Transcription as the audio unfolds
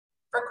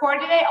For core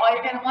today, all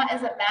you're gonna want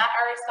is a mat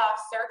or a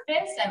soft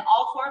surface, and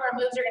all 4 of our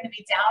moves are gonna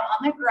be down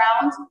on the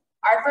ground.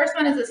 Our first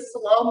one is a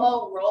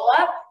slow-mo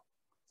roll-up.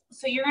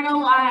 So you're gonna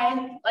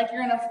lie like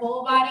you're in a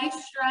full body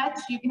stretch.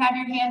 You can have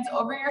your hands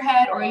over your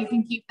head or you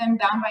can keep them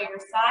down by your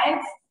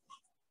sides.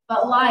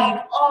 But lying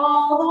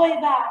all the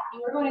way back,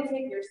 you are going to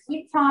take your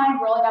sweet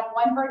time, rolling up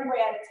 1 vertebrae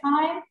at a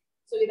time.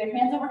 So either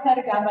hands overhead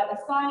or down by the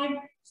side,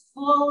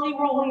 slowly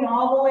rolling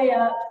all the way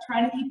up,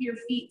 trying to keep your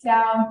feet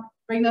down,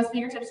 bring those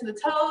fingertips to the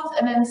toes,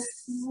 and then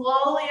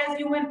slowly as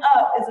you went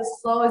up is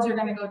as slow as you're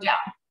gonna go down.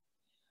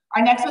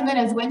 Our next one then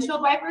is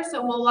windshield wipers.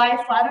 So we'll lie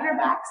flat on our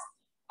backs,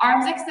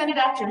 arms extended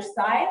at your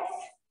sides,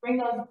 bring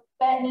those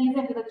bent knees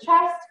into the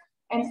chest,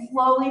 and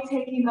slowly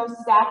taking those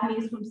stacked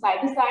knees from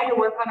side to side to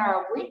work on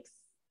our obliques.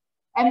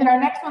 And then our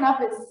next one up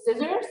is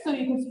scissors. So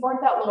you can support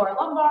that lower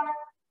lumbar,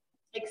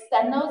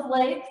 extend those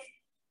legs,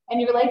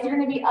 and your legs are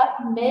gonna be up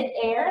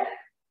mid-air,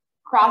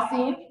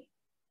 crossing,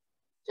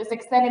 just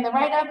extending the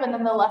right up and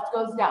then the left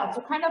goes down.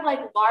 So kind of like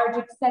large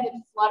extended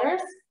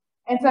flutters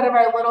instead of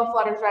our little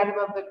flutters right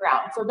above the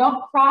ground. So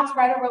don't cross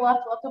right over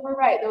left, left over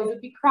right. Those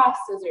would be cross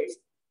scissors.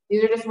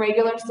 These are just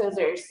regular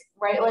scissors.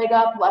 Right leg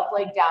up, left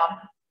leg down,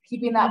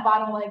 keeping that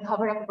bottom leg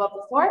hovered up above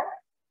the floor.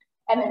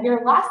 And then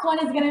your last one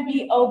is gonna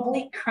be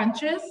oblique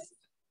crunches.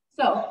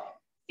 So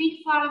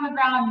feet flat on the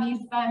ground,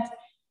 knees bent,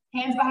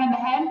 hands behind the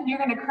head. You're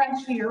gonna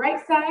crunch to your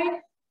right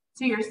side,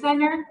 to your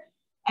center,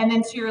 and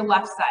then to your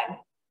left side.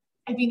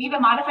 If you need to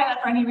modify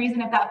that for any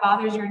reason, if that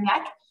bothers your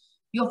neck,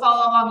 you'll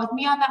follow along with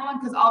me on that one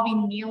because I'll be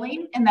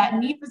kneeling in that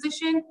knee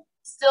position,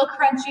 still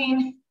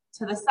crunching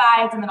to the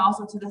sides and then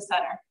also to the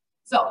center.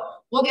 So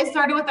we'll get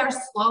started with our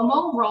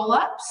slow-mo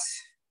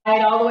roll-ups.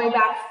 Right all the way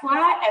back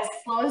flat, as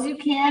slow as you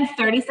can,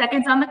 30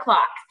 seconds on the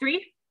clock.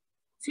 3,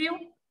 2,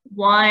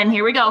 1,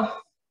 here we go.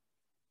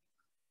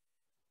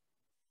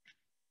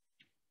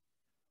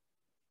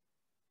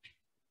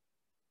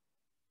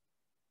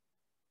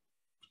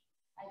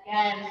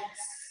 Again,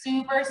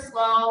 super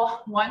slow,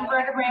 1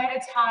 vertebrae at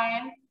a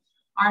time.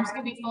 Arms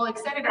can be fully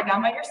extended or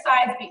down by your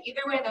sides, but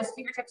either way, those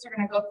fingertips are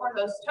gonna go for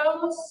those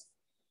toes.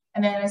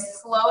 And then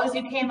as slow as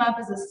you came up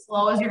is as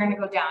slow as you're gonna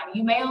go down.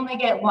 You may only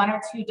get 1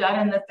 or 2 done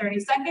in the 30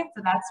 seconds,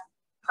 and that's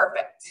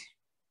perfect.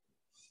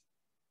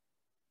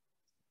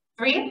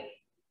 3,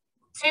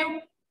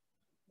 2,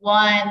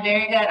 1,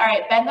 very good. All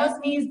right, bend those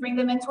knees, bring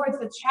them in towards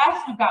the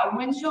chest. We've got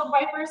windshield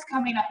wipers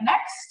coming up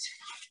next.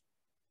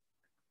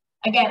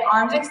 Again,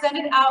 arms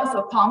extended out,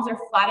 so palms are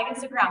flat against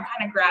the ground.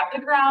 Kind of grab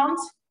the ground.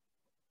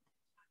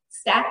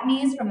 Stack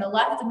knees from the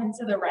left and then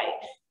to the right.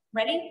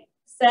 Ready,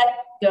 set,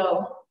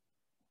 go.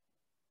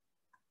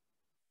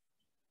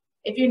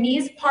 If your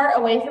knees part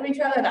away from each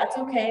other, that's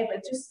okay,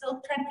 but just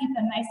still try to keep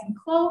them nice and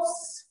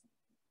close.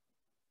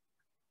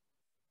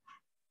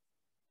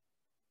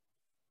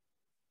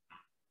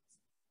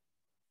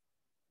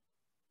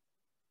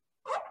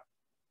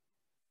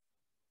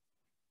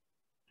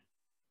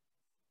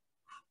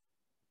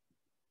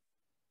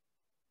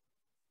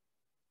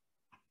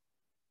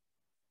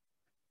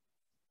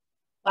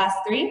 Last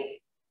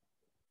 3,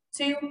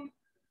 2,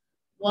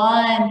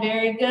 1,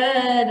 very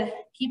good.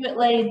 Keep it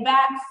laid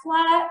back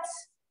flat.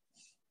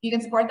 You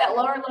can support that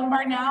lower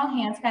lumbar now,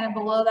 hands kind of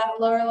below that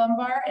lower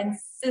lumbar, and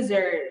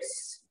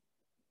scissors.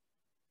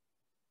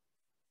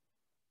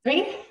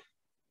 3,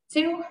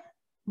 2,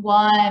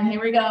 1, here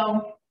we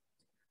go.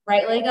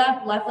 Right leg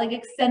up, left leg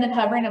extended,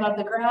 hovering above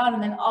the ground,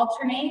 and then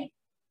alternate.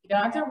 You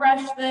don't have to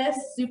rush this,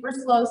 super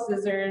slow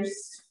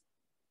scissors.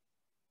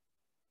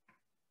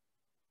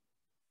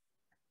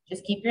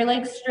 Just keep your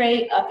legs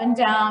straight, up and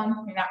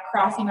down. You're not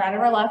crossing right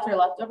over left or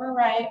left over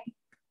right.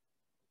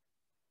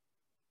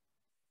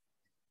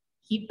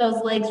 Keep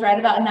those legs right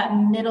about in that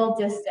middle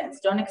distance.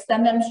 Don't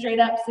extend them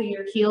straight up so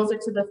your heels are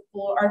to the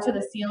floor or to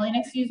the ceiling,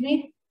 excuse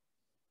me.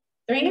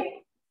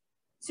 3,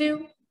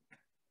 2,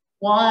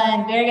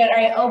 1, very good. All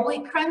right,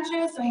 oblique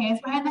crunches, so hands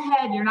behind the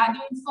head. You're not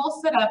doing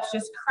full sit-ups,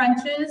 just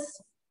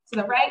crunches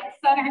to the right,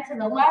 center, to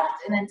the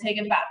left, and then take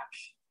it back.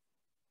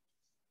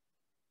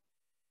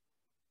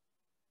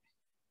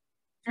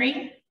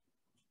 3,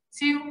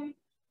 2,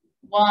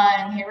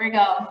 1, here we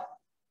go.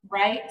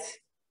 Right,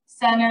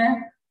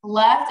 center,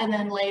 left, and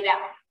then lay down.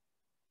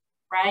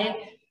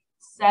 Right,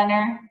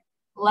 center,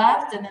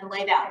 left, and then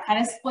lay down. Kind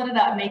of split it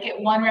up, make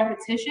it 1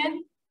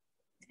 repetition.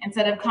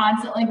 Instead of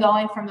constantly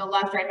going from the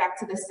left right back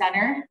to the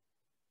center,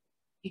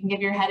 you can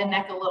give your head and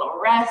neck a little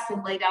rest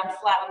and lay down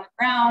flat on the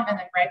ground and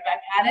then right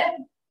back at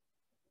it.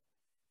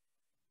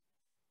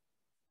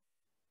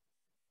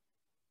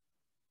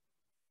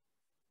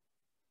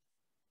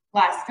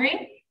 Last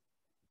 3,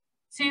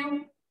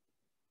 2,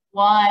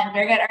 1,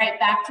 very good. All right,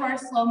 back to our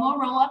slow-mo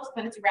roll-ups,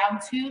 but it's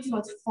round 2, so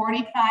it's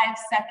 45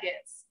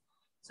 seconds.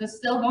 So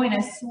still going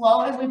as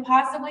slow as we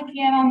possibly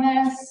can on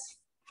this.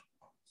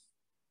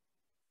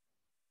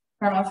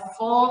 From a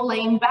full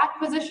laying back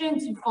position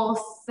to full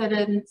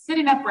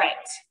sitting upright.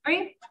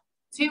 3,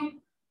 2,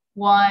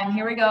 1,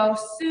 here we go,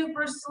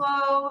 super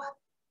slow.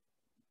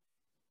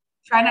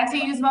 Try not to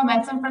use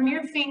momentum from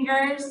your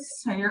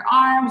fingers or your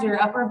arms or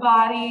your upper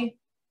body.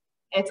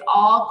 It's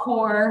all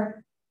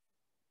core.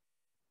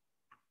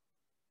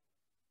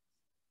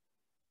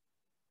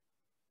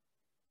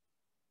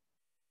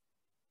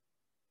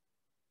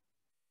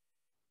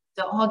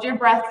 Don't hold your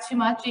breath too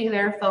much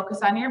either. Focus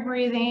on your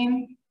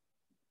breathing.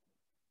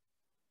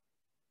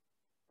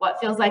 What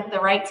feels like the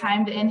right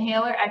time to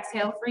inhale or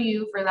exhale for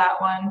you for that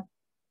one.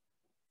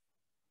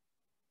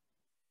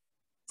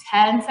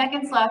 10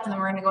 seconds left, and then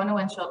we're gonna go into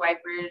windshield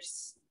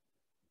wipers.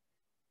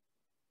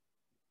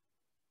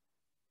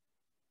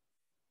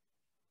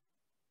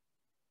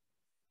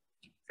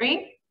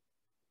 Three,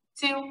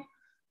 two,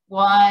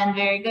 one.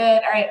 Very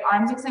good. All right,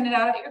 arms extended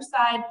out at your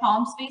side,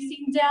 palms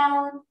facing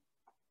down.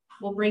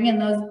 We'll bring in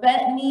those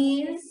bent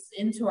knees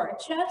into our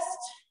chest.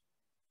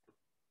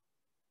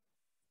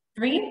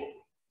 3,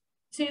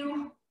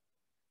 2,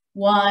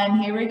 1.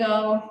 Here we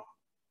go.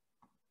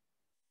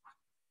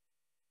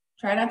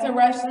 Try not to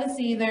rush this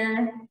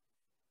either.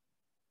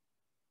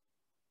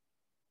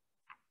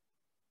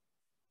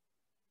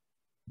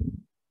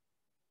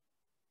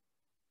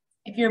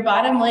 If your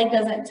bottom leg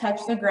doesn't touch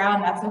the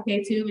ground, that's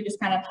okay too. It just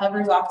kind of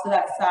hovers off to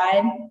that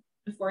side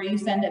before you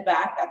send it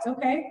back. That's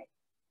okay.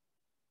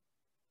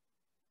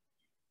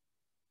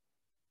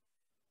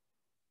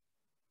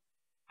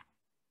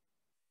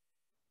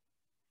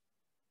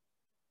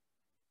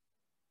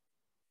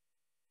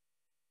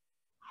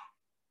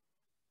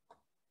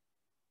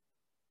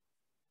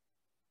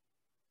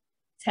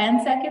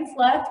 Ten seconds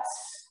left.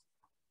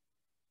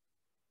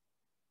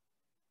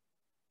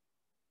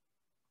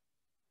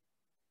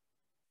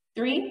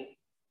 3,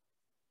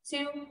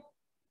 2,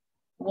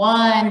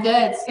 1.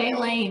 Good. Stay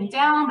laying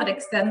down, but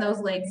extend those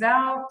legs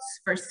out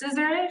for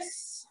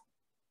scissors.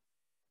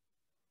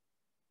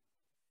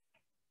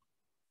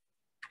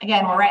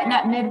 Again, we're right in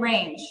that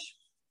mid-range.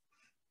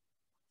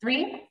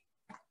 3,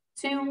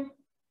 2,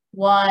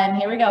 1.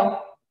 Here we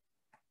go.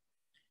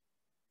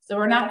 So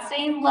we're not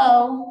staying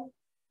low,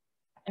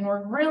 and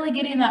we're really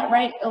getting that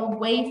right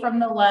away from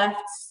the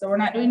left. So we're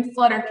not doing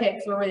flutter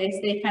kicks where they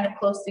stay kind of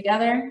close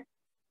together.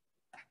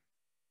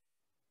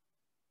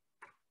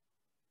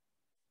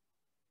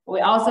 We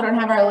also don't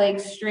have our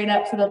legs straight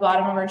up to the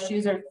bottom of our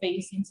shoes or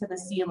facing to the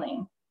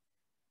ceiling.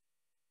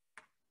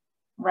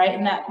 Right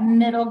in that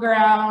middle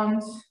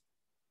ground.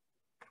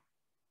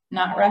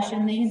 Not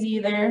rushing these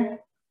either.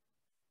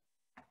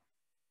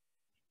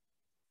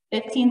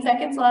 15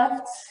 seconds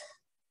left.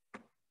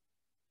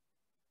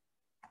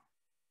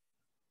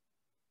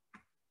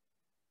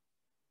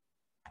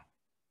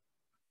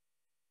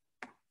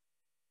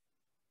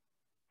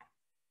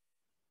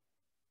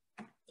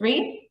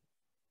 3,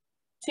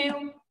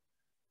 2,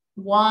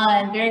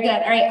 1. Very good.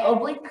 All right,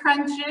 oblique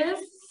crunches.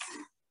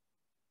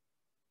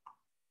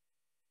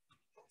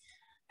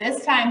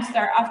 This time,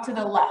 start off to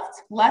the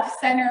left. Left,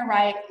 center,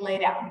 right, lay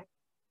down.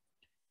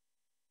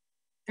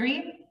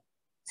 3,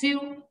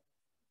 2,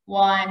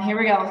 1. Here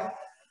we go.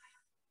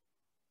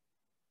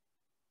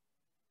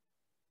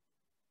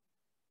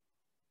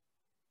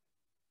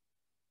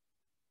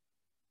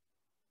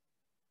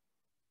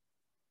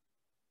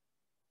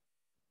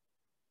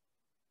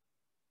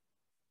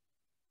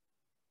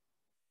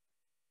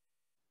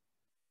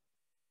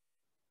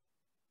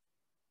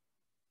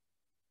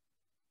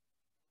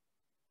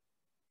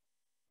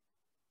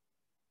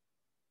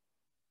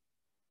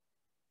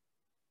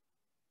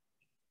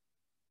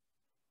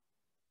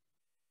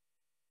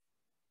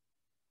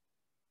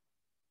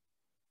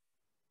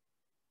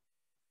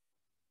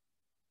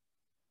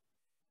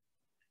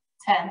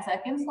 Ten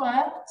seconds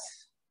left.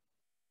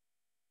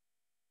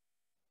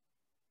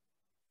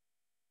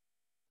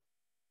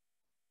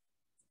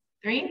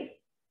 3,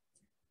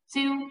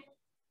 2,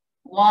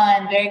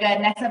 1. Very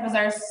good. Next up is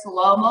our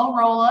slow-mo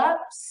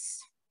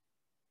roll-ups.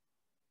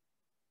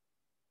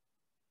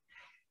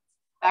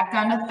 Back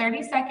down to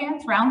 30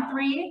 seconds, round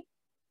 3.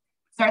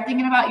 Start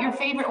thinking about your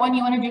favorite one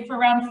you want to do for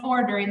round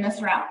 4 during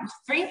this round.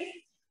 3,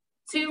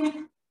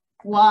 2,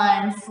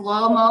 1.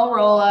 Slow-mo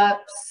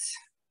roll-ups.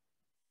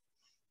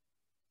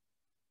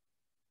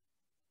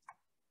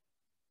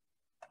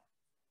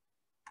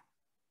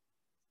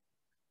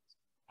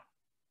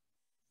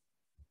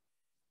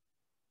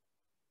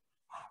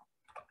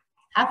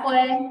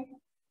 Halfway.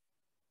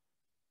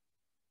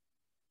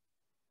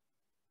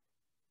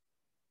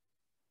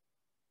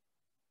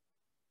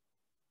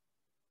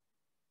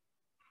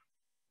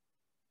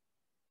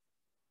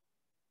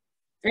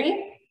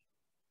 3,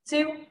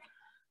 2,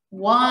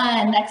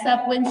 1. Next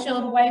up,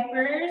 windshield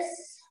wipers.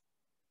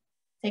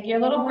 Take your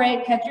little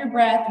break, catch your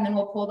breath, and then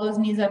we'll pull those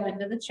knees up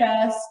into the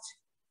chest.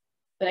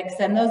 But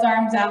extend those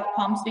arms out,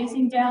 palms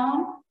facing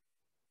down.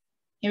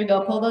 Here we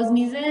go, pull those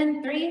knees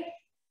in. 3,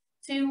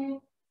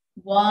 2,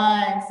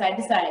 1. Side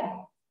to side.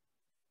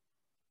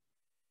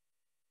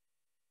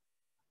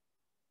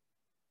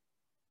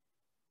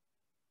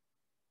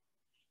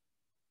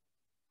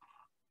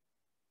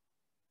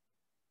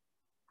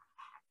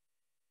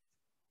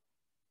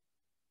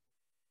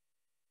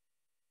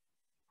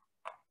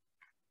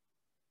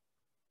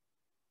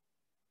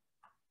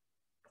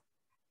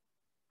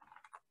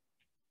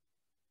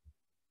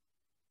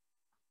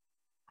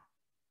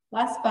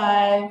 Last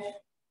 5,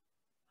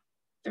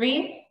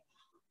 3,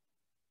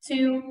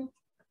 2,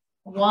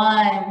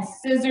 1.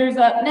 Scissors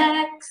up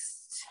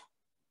next.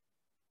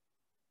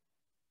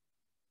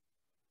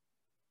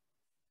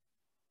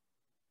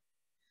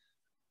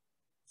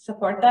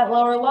 Support that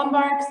lower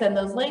lumbar, extend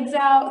those legs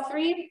out.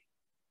 3,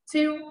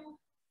 2,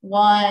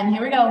 1.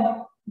 Here we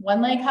go.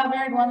 One leg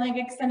hovered, one leg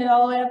extended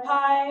all the way up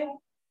high.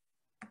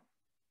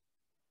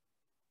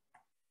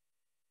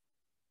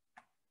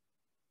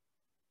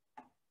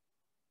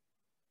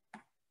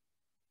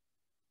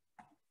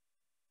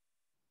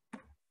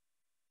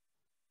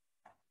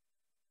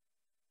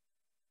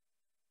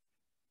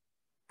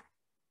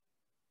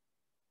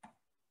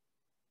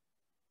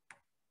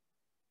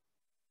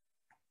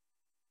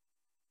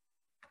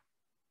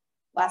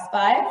 Last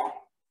 5,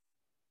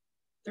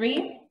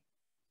 3,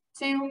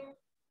 2,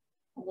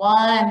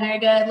 1. Very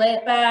good. Lay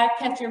it back,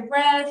 catch your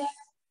breath.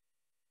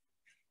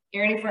 Get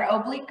ready for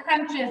oblique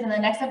crunches, and the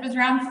next up is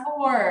round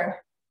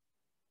 4.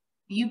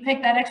 You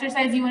pick that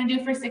exercise you want to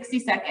do for 60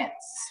 seconds.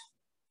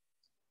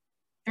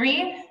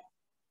 3,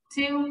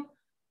 2,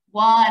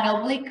 1.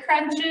 Oblique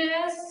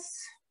crunches.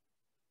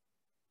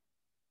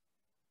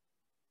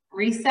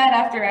 Reset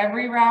after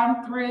every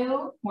round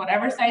through.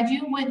 Whatever side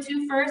you went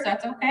to first,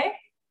 that's okay.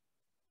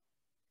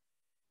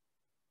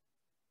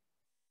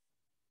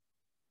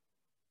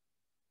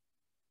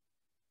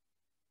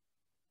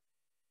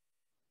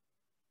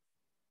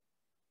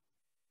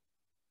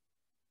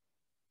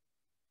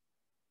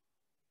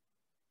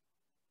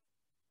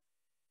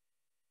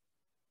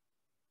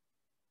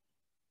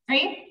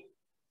 Three,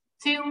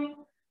 2,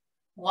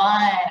 1.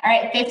 All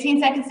right, 15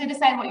 seconds to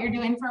decide what you're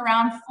doing for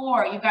round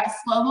 4. You've got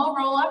slow-mo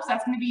roll-ups.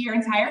 That's going to be your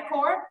entire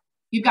core.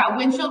 You've got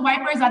windshield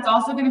wipers. That's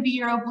also going to be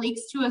your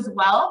obliques too as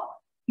well.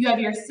 You have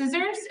your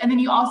scissors, and then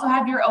you also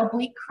have your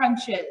oblique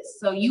crunches.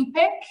 So you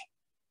pick.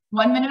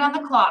 1 minute on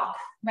the clock.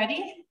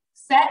 Ready,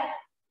 set,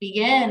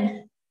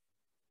 begin.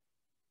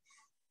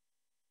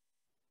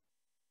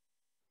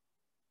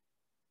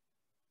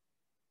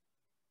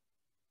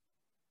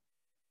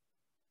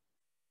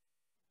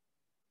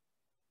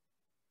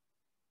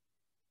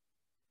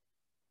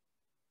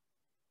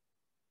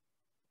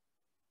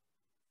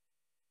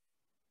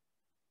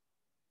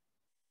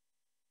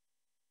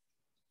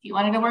 If you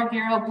wanted to work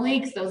your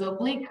obliques, those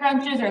oblique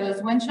crunches or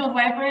those windshield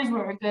wipers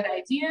were a good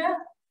idea.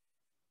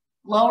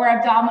 Lower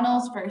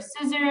abdominals for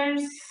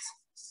scissors,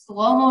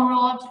 slow-mo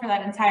roll-ups for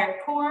that entire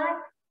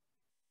core.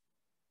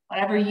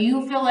 Whatever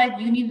you feel like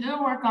you need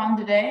to work on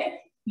today,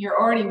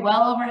 you're already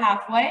well over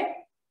halfway.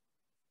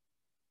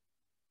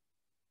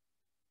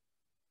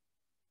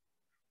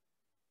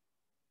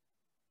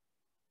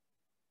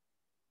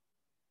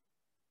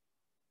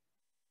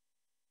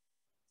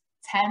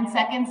 Ten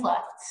seconds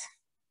left.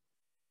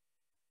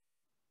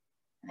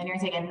 And then you're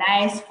gonna take a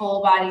nice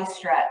full body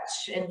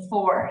stretch in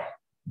 4,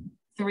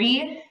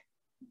 3,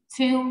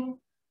 2,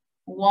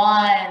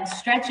 1.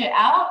 Stretch it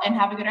out and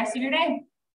have a good rest of your day.